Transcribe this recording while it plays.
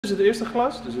Dit is het eerste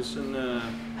glas, dus is een...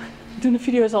 We doen de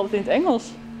video's altijd in het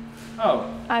Engels.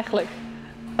 Oh. Eigenlijk.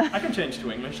 I can change to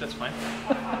English, that's fine.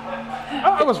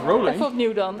 Oh, I was rolling. Even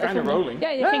opnieuw dan. Kind of rolling. Ja,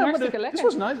 je ging hartstikke lekker.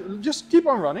 This was nice. Just keep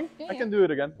on running. Yeah, I can do it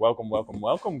again. Welcome, welcome,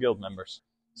 welcome, guild members.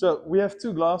 So we have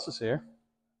 2 glasses here.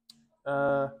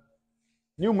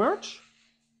 New merch.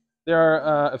 They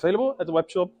are available at the web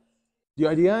shop. The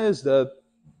idea is that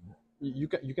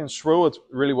you can swirl it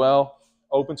really well.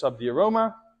 Opens up the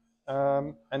aroma,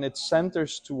 and it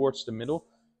centers towards the middle,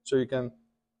 so you can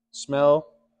smell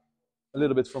a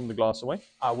little bit from the glass away.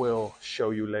 I will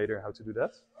show you later how to do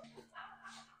that.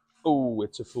 Oh,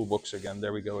 it's a full box again.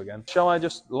 There we go again. Shall I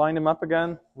just line them up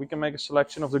again? We can make a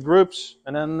selection of the groups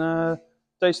and then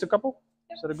taste a couple.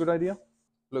 Yep. Is that a good idea?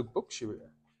 Leuk boxje weer.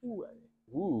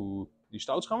 Oeh, die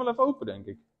stouts gaan wel even open, denk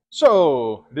ik.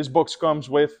 So, this box comes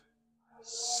with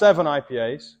 7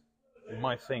 IPA's. You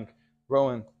might think,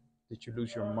 Rowan, did you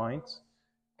lose your mind?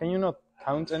 Can you not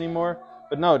count anymore?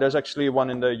 But no, there's actually one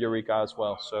in the Eureka as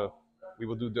well, so we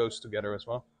will do those together as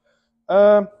well.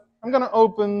 I'm gonna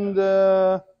open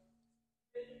the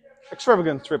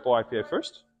Extravagant Triple IPA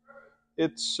first.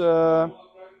 It's an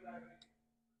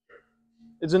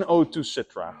ode to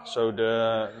Citra, so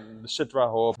the Citra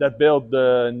hop that built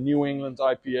the New England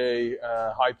IPA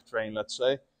hype train, let's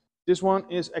say. This one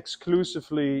is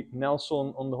exclusively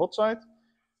Nelson on the hot side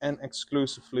and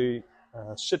exclusively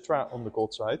Citra on the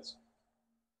cold side.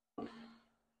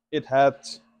 It had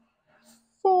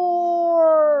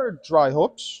 4 dry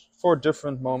hops for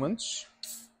different moments.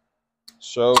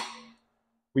 So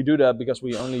we do that because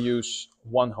we only use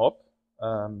 1 hop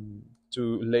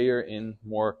to layer in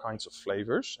more kinds of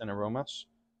flavors and aromas.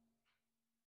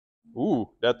 Ooh,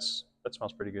 that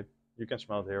smells pretty good. You can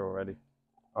smell it here already.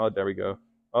 Oh, there we go.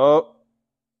 Oh,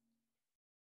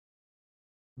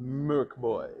 Merc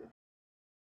boy.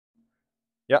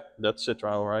 Yeah, that's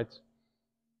Citra, all right.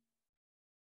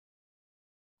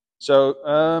 So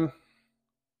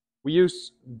we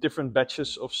use different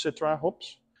batches of Citra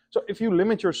hops. So if you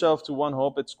limit yourself to 1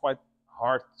 hop, it's quite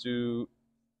hard to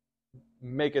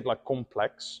make it like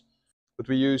complex. But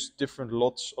we use different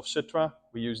lots of Citra.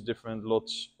 We use different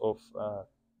lots of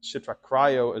Citra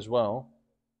Cryo as well.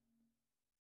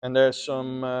 And there's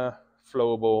some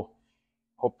flowable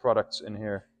hop products in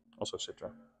here, also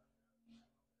Citra.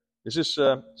 This is,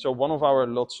 so one of our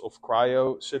lots of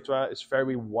Cryo Citra is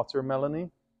very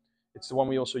watermelony. It's the one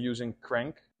we also use in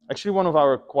Crank. Actually one of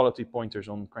our quality pointers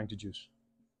on Crank the Juice.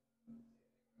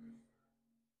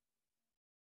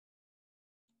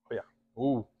 Oh yeah,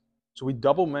 ooh. So we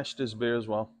double mash this beer as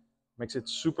well. Makes it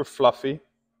super fluffy.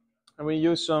 And we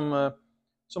use some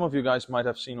of you guys might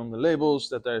have seen on the labels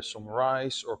that there's some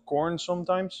rice or corn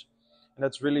sometimes. And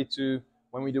that's really to,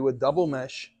 when we do a double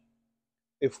mash,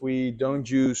 if we don't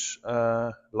use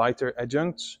lighter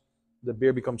adjuncts, the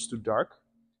beer becomes too dark.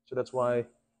 So that's why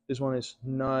this one is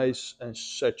nice and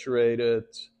saturated,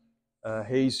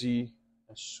 hazy,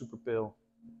 and super pale.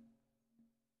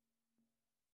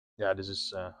 Yeah, this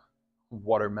is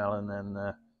watermelon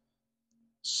and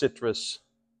citrus.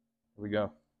 Here we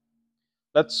go.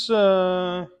 Let's, you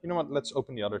know what, let's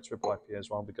open the other triple IPA as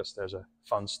well, because there's a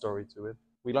fun story to it.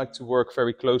 We like to work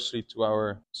very closely to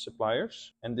our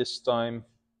suppliers, and this time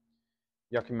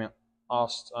Yakima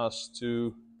asked us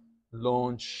to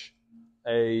launch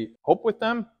a hop with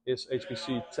them. It's HBC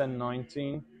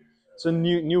 1019. It's a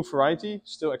new variety,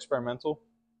 still experimental.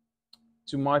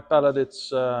 To my palate,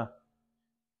 it's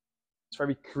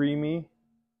very creamy,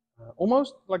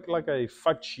 almost like a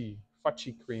fudgy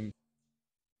cream.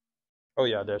 Oh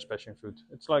yeah, there's passion fruit.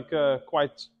 It's like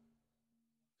quite,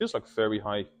 feels like very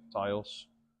high tiles.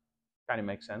 Kind of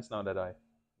makes sense now that I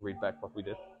read back what we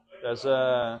did. There's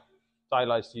a Thai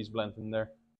iced yeast blend in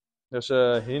there. There's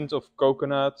a hint of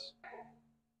coconut.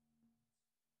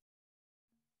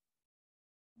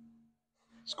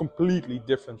 It's completely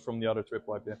different from the other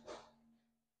triple IPA.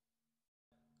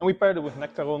 And we paired it with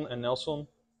Nectaron and Nelson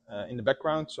in the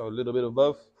background, so a little bit of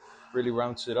both really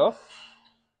rounds it off.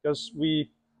 Because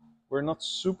we're not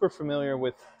super familiar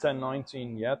with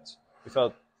 1019 yet. We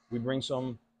thought we'd bring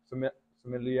some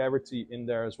familiarity in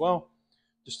there as well,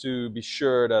 just to be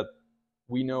sure that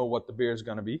we know what the beer is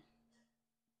going to be.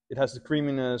 It has the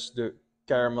creaminess, the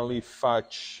caramelly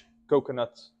fudge,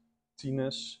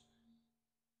 coconut-tiness,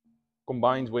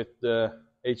 combined with the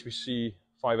HBC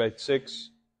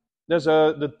 586. There's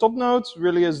the top note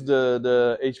really is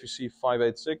the HBC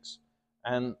 586,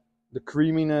 and the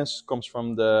creaminess comes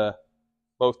from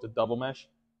both the double mash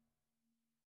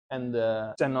and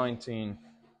the 1019.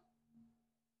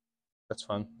 That's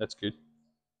fun. That's good.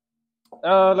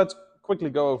 Let's quickly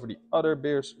go over the other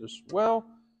beers as well.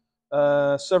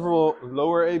 Several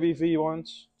lower ABV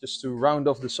ones, just to round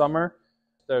off the summer.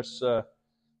 There's a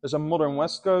modern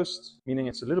West Coast, meaning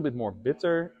it's a little bit more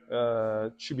bitter.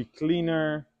 It should be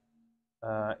cleaner.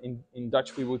 In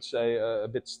Dutch we would say a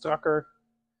bit strakker.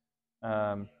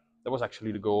 That was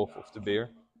actually the goal of the beer.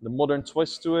 The modern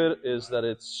twist to it is that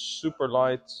it's super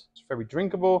light, it's very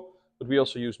drinkable, but we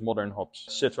also use modern hops.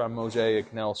 Citra,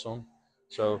 Mosaic, Nelson.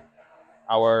 So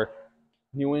our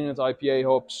New England IPA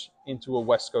hops into a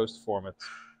West Coast format.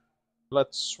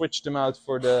 Let's switch them out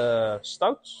for the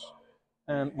stouts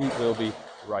and we will be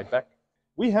right back.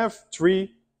 We have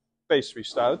 3 pastry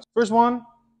stouts. First one,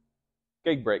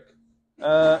 Cake Break.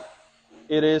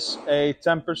 It is a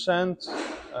 10%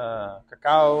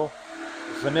 cacao,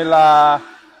 vanilla.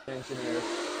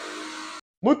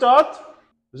 Moet dat?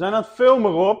 We zijn aan het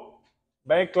filmen, Rob.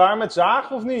 Ben je klaar met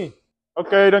zagen of niet?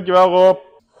 Oké, dankjewel Rob.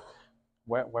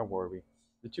 Where were we?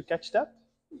 Did you catch that?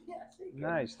 Yeah,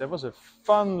 nice. That was a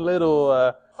fun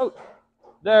little... Oh,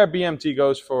 there BMT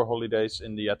goes for holidays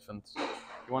in the Advent.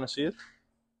 You want to see it?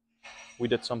 We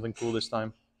did something cool this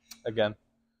time. Again.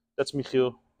 That's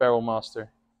Michiel, barrel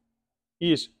master.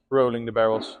 He is rolling the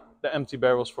barrels. The empty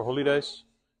barrels for holidays.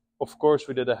 Of course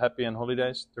we did a happy and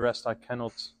holidays. The rest I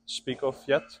cannot speak of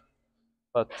yet.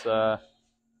 But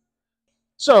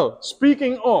so,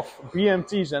 speaking of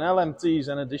BMTs and LMTs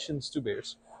and additions to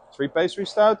beers. 3 pastry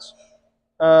stouts.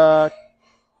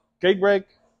 Cake Break.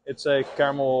 It's a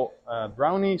caramel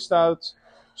brownie stout.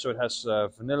 So it has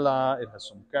vanilla, it has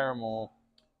some caramel.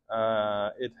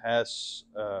 It has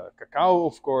cacao,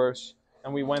 of course.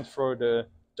 And we went for the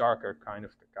darker kind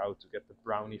of cacao to get the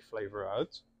brownie flavor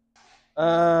out.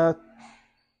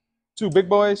 2 big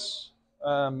boys,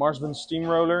 Marzipan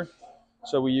Steamroller.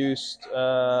 So we used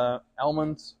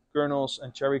almond kernels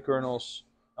and cherry kernels.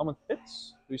 Almond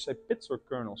pits? Do you say pits or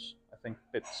kernels? I think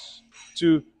pits.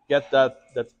 To get that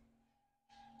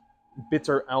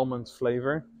bitter almond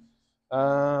flavor.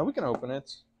 We can open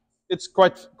it. It's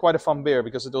quite a fun beer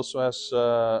because it also has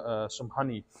some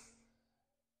honey.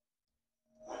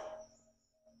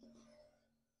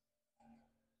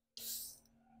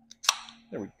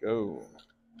 There we go.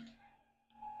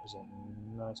 There's a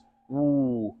nice...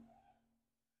 Ooh.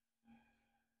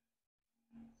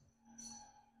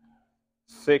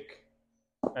 Thick,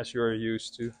 as you're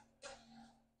used to.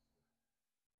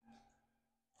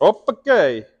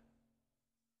 Hoppakee!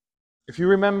 If you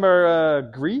remember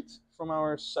Greed from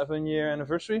our 7-year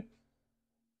anniversary,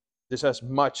 this has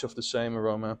much of the same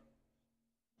aroma.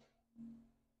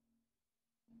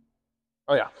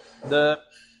 Oh yeah, the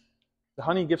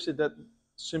honey gives it that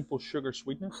simple sugar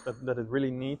sweetness that it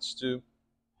really needs to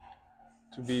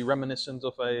be reminiscent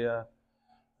of a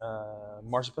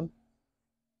marzipan.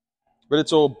 But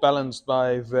it's all balanced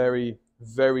by very,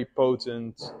 very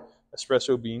potent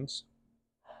espresso beans.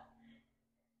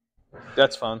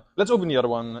 That's fun. Let's open the other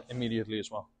one immediately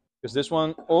as well. Because this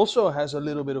one also has a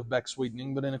little bit of back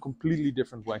sweetening, but in a completely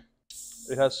different way.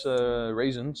 It has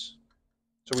raisins.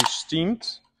 So we steamed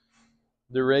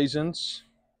the raisins.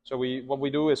 So what we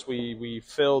do is we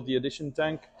fill the addition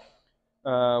tank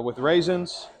with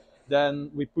raisins.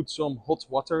 Then we put some hot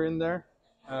water in there.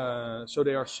 So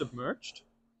they are submerged.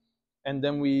 And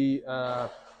then we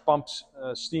pump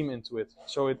steam into it.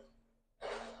 So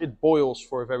it boils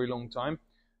for a very long time.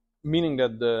 Meaning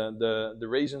that the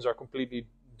raisins are completely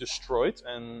destroyed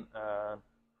and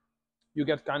you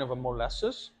get kind of a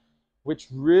molasses, which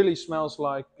really smells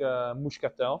like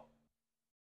muscatel.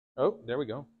 Oh, there we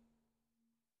go.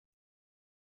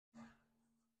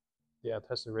 Yeah, it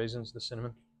has the raisins, the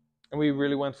cinnamon. And we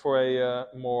really went for a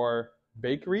more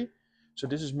bakery. So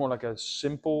this is more like a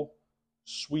simple,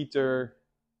 sweeter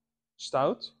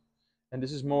stout. And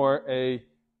this is more a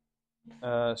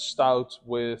stout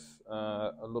with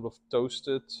a lot of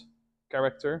toasted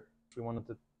character. We wanted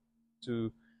it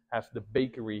to have the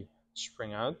bakery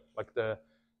spring out, like the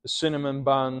cinnamon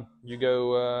bun. You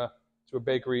go to a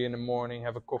bakery in the morning,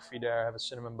 have a coffee there, have a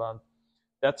cinnamon bun.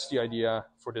 That's the idea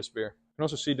for this beer. You can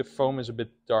also see the foam is a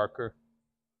bit darker.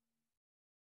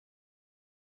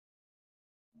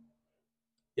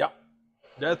 Yeah,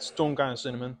 that's tonka and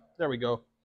cinnamon. There we go.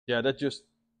 Yeah, that just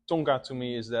tonka to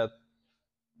me is that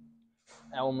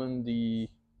almondy,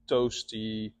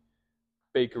 toasty,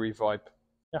 bakery vibe.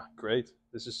 Yeah, great.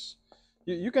 This is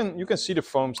you can see the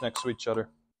foams next to each other.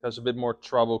 There's a bit more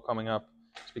trouble coming up.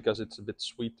 It's because it's a bit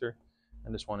sweeter,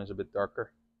 and this one is a bit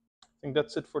darker. I think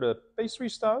that's it for the pastry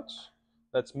stouts.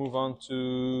 Let's move on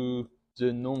to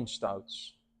the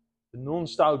non-stouts. The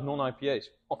non-stout, non-IPAs.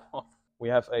 We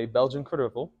have a Belgian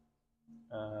Quadruple,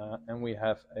 and we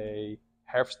have a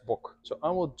herfstbock. So I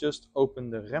will just open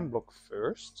the Remblock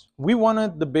first. We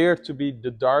wanted the beer to be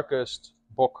the darkest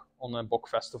bock on a bock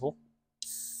festival,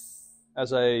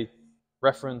 as a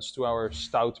reference to our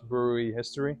stout brewery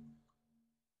history.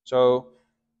 So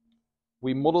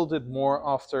we modeled it more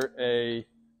after a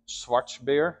Schwarz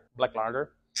beer, black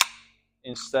lager,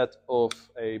 instead of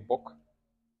a bock,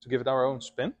 to give it our own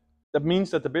spin. That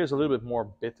means that the beer is a little bit more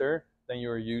bitter than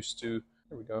you're used to.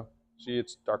 There we go. See,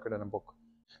 it's darker than a bock.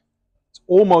 It's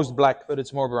almost black, but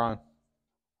it's more brown.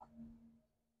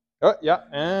 Oh, yeah,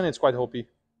 and it's quite hoppy.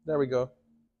 There we go.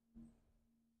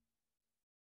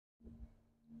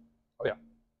 Oh yeah,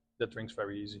 that drinks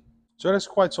very easy. So it has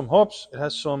quite some hops. It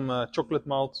has some chocolate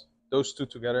malt. Those two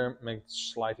together make it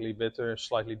slightly bitter,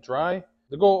 slightly dry.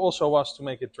 The goal also was to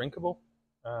make it drinkable,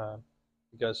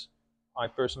 because I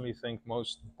personally think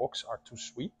most bocks are too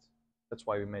sweet. That's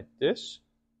why we made this.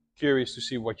 Curious to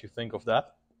see what you think of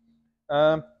that.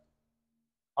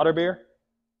 Other beer,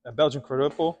 a Belgian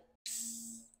Quadruple.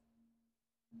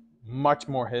 Much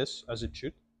more hiss, as it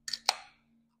should.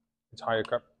 It's higher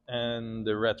cup, and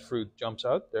the red fruit jumps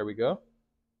out. There we go.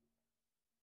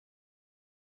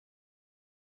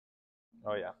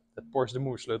 Oh yeah, that pours the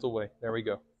Moersleutel way. There we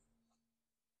go.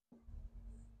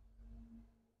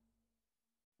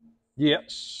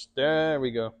 Yes, there we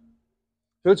go.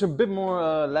 So it's a bit more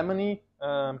lemony.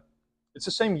 It's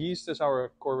the same yeast as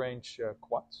our core range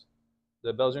Quad,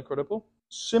 the Belgian Quadruple.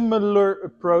 Similar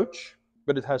approach,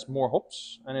 but it has more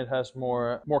hops and it has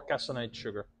more cassonade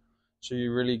sugar. So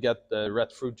you really get the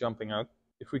red fruit jumping out.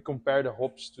 If we compare the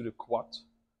hops to the Quad,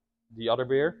 the other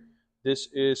beer, this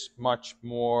is much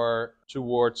more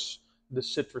towards the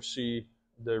citrusy,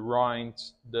 the rind,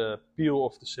 the peel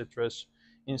of the citrus,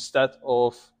 instead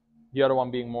of the other one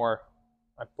being more,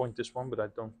 I point this one, but I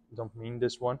don't mean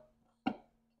this one.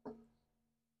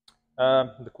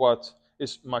 The Quad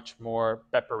is much more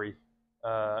peppery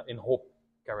in hop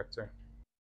character.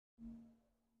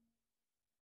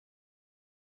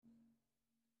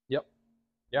 Yep.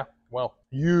 Yeah, well,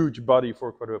 huge body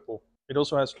for Quadruple. It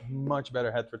also has much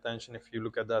better head retention if you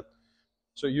look at that.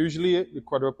 So usually the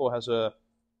Quadruple has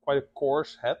quite a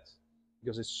coarse head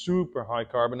because it's super high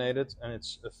carbonated and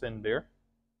it's a thin beer.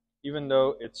 Even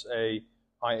though it's a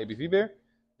high ABV beer,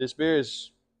 this beer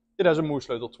it has a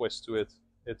Moersleutel twist to it.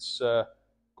 It's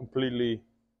completely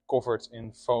covered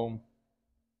in foam.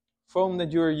 Foam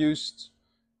that you're used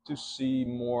to see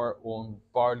more on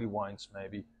barley wines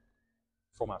maybe,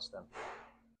 from us then.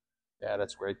 Yeah,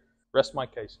 that's great. Rest my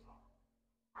case.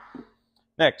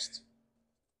 Next.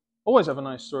 Always have a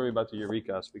nice story about the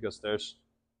Eurekas because there's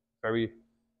very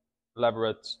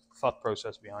elaborate thought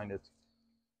process behind it.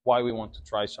 Why we want to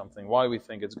try something, why we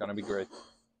think it's going to be great.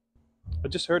 I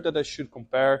just heard that I should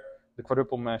compare the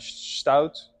Quadruple mash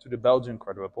Stout to the Belgian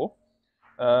Quadruple,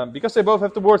 because they both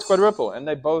have the word Quadruple and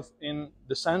they both in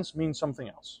the sense mean something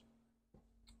else.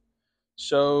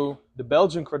 So the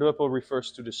Belgian Quadruple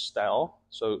refers to the style,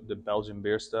 so the Belgian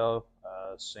beer style,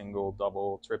 single,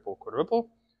 double, triple, quadruple.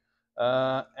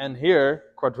 And here,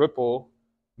 Quadruple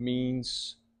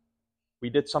means we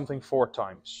did something 4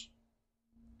 times.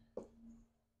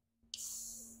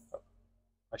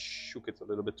 I shook it a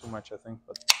little bit too much, I think,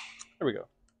 but there we go.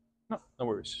 No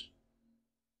worries.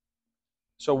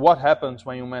 So what happens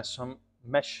when you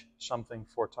mash something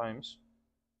 4 times?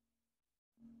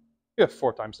 You have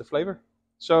 4 times the flavor.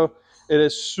 So it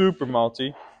is super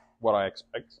malty, what I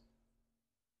expect.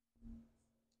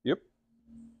 Yep.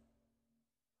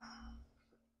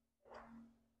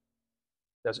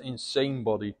 There's insane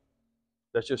body.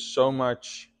 There's just so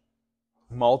much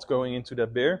malt going into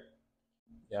that beer.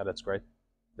 Yeah, that's great.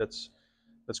 That's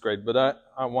great. But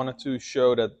I wanted to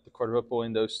show that the Quadruple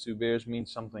in those 2 beers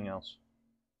means something else.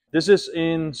 This is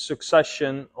in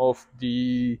succession of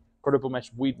the Quadruple mash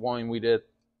wheat wine we did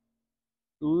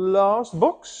last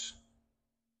box.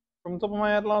 From the top of my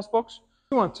head, last box.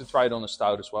 I want to try it on a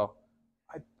stout as well.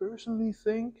 I personally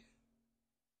think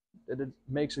that it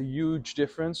makes a huge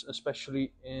difference,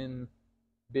 especially in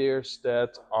beers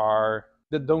that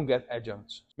don't get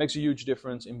adjuncts. It makes a huge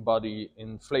difference in body,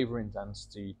 in flavor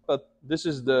intensity. But this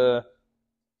is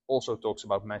also talks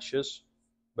about mashes,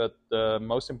 but the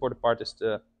most important part is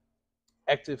the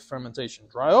active fermentation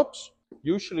dry hops.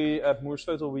 Usually at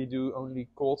Moersleutel we do only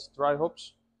cold dry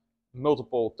hops,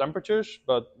 multiple temperatures,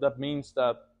 but that means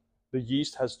that the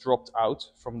yeast has dropped out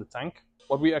from the tank.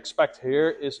 What we expect here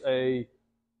is a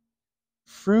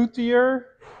fruitier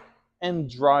and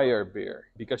drier beer,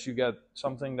 because you get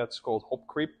something that's called hop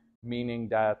creep, meaning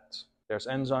that there's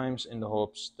enzymes in the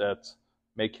hops that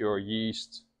make your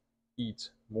yeast eat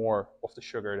more of the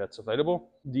sugar that's available.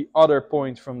 The other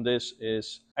point from this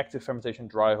is active fermentation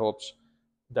dry hops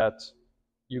that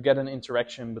you get an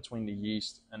interaction between the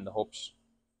yeast and the hops,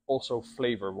 also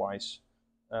flavor-wise.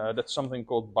 That's something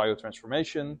called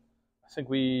biotransformation. I think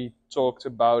we talked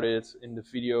about it in the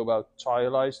video about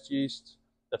thiolized yeast.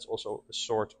 That's also a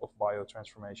sort of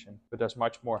biotransformation, but there's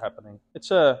much more happening.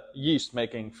 It's a yeast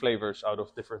making flavors out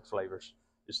of different flavors,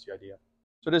 is the idea.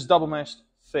 So this double mashed,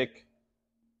 thick,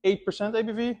 8%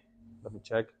 ABV. Let me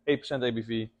check, 8%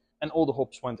 ABV. And all the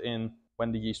hops went in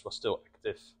when the yeast was still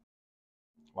active.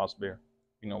 Last beer,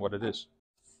 you know what it is.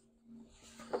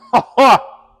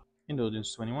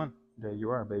 Indulgence 21, there you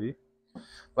are, baby.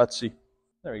 Let's see,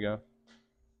 there we go.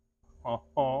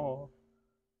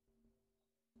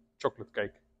 Chocolate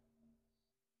cake.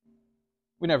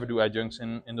 We never do adjuncts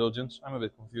in Indulgence. I'm a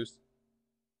bit confused.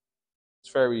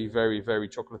 It's very, very, very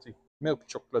chocolatey. Milk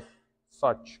chocolate,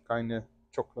 fudge kind of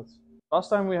chocolate. Last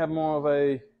time we had more of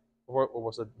a, or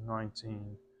was it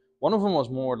 19? One of them was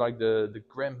more like the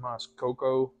grandma's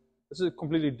cocoa. This is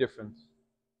completely different.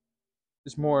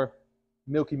 It's more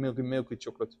milky, milky, milky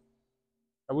chocolate.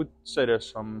 I would say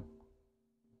there's some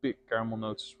big caramel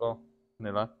notes as well.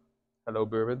 Vanilla. Hello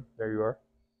bourbon, there you are.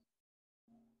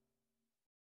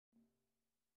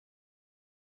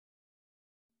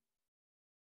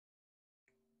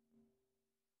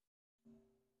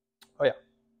 Oh yeah,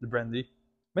 the brandy.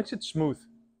 Makes it smooth,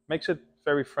 makes it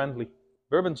very friendly.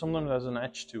 Bourbon sometimes has an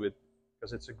edge to it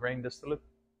because it's a grain distillate.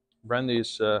 Brandy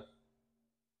is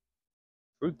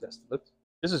fruit distillate.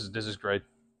 This is great.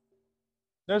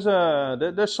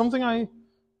 There's something I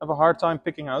have a hard time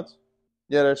picking out.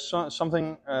 Yeah, there's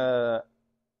something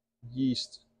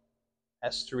yeast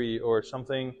estery or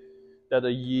something that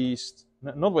a yeast,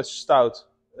 not with stout.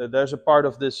 There's a part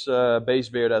of this base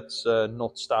beer that's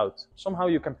not stout. Somehow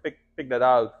you can pick that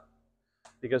out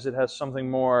because it has something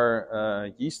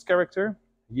more yeast character.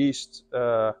 Yeast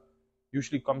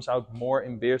usually comes out more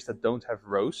in beers that don't have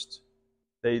roast.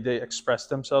 They express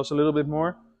themselves a little bit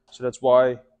more. So that's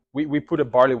why we put a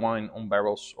barley wine on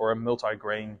barrels or a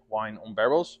multi-grain wine on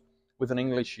barrels with an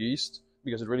English yeast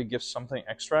because it really gives something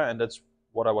extra, and that's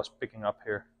what I was picking up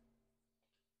here.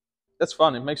 That's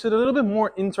fun. It makes it a little bit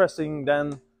more interesting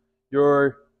than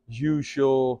your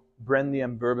usual brandy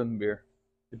and bourbon beer.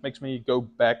 It makes me go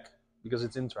back because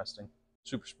it's interesting.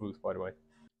 Super smooth, by the way.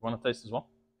 You want to taste as well?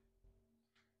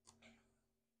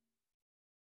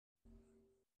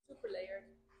 Super layered.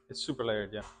 It's super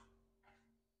layered, yeah.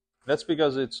 That's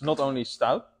because it's not only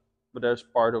stout, but there's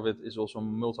part of it is also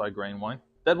multi-grain wine.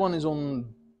 That one is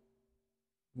on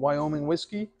Wyoming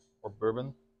whiskey or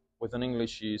bourbon with an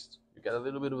English yeast. You get a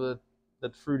little bit of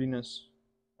that fruitiness.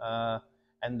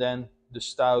 And then the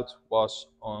stout was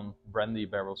on brandy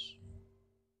barrels,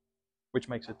 which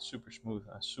makes it super smooth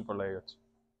and super layered.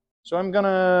 So I'm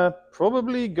gonna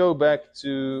probably go back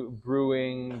to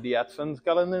brewing the Advent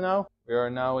calendar now. We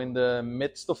are now in the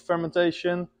midst of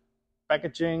fermentation,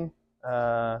 packaging.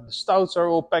 The stouts are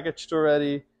all packaged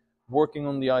already. Working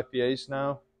on the IPAs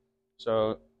now.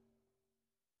 So,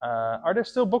 are there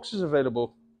still boxes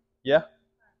available? Yeah?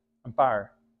 Een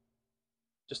paar.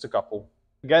 Just a couple.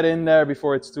 Get in there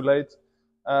before it's too late.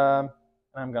 I'm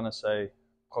gonna say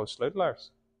Proost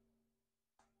Sleutelaars.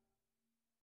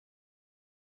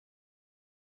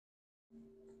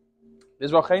 Dit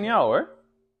is wel geniaal hoor.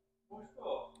 Mooi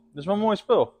spul. Dit is wel een mooi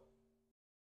spul.